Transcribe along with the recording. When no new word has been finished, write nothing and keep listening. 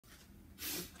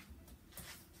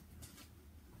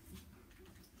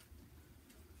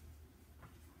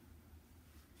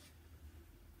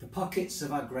pockets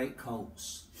of our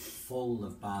greatcoats full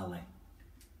of barley.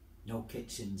 No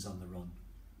kitchens on the run,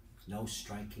 no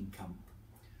striking camp.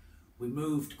 We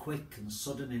moved quick and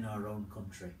sudden in our own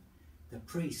country. The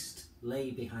priest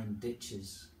lay behind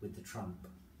ditches with the tramp.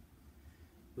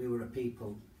 We were a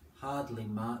people hardly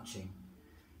marching.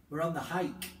 We're on the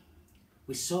hike.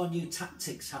 We saw new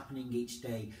tactics happening each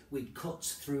day. We'd cut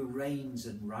through reins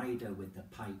and rider with the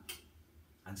pike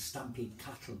and stampede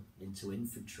cattle into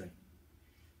infantry,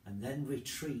 and then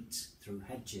retreat through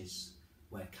hedges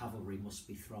where cavalry must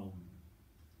be thrown.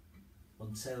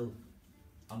 Until,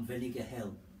 on Vinegar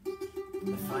Hill,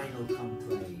 the final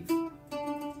conclave,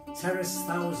 terraced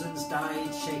thousands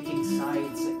died shaking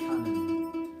sides at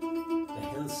cannon. The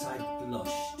hillside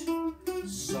blushed,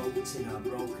 soaked in our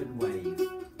broken wave.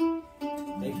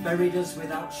 They buried us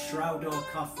without shroud or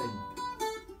coffin,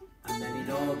 and then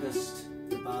in August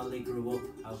the barley grew up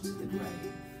out of the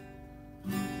grave.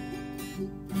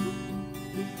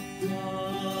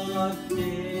 What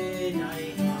did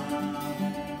I have?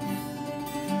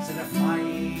 Said a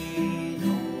fine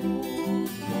old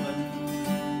woman.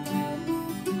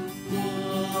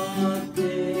 What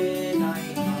did I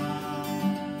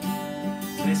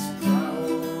have? This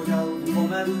proud old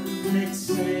woman did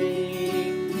say,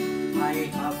 I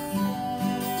have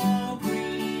 4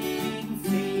 green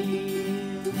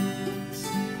fields,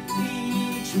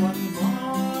 each one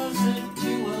was a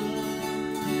jewel,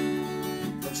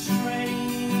 but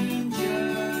strangers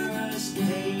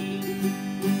came,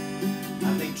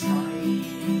 and they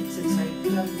tried to take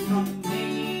them from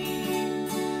me.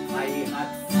 I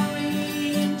had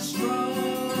 5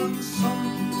 strong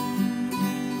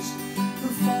sons who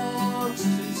fought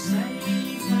to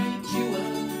save my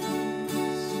jewels.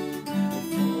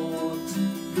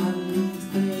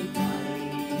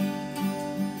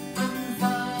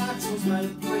 My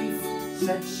grief,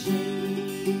 said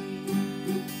she.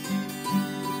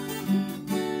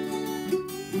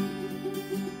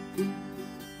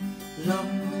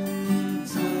 Long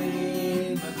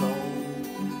time ago,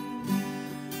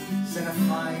 said a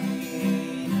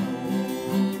fine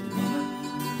old woman.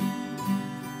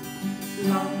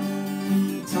 Long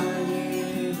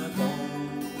time ago,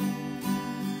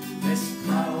 this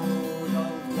proud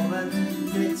old woman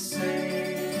did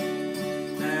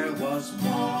say, there was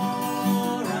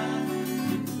war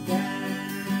and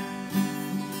death,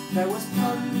 there was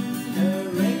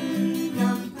plundering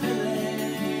and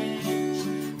pillage,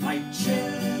 my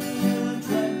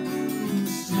children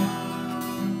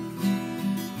starved,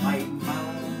 my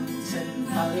mountain,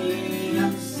 valley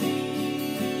and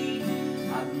sea,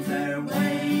 and their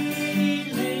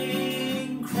wailing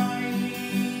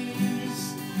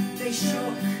cries, they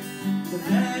shook the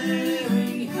very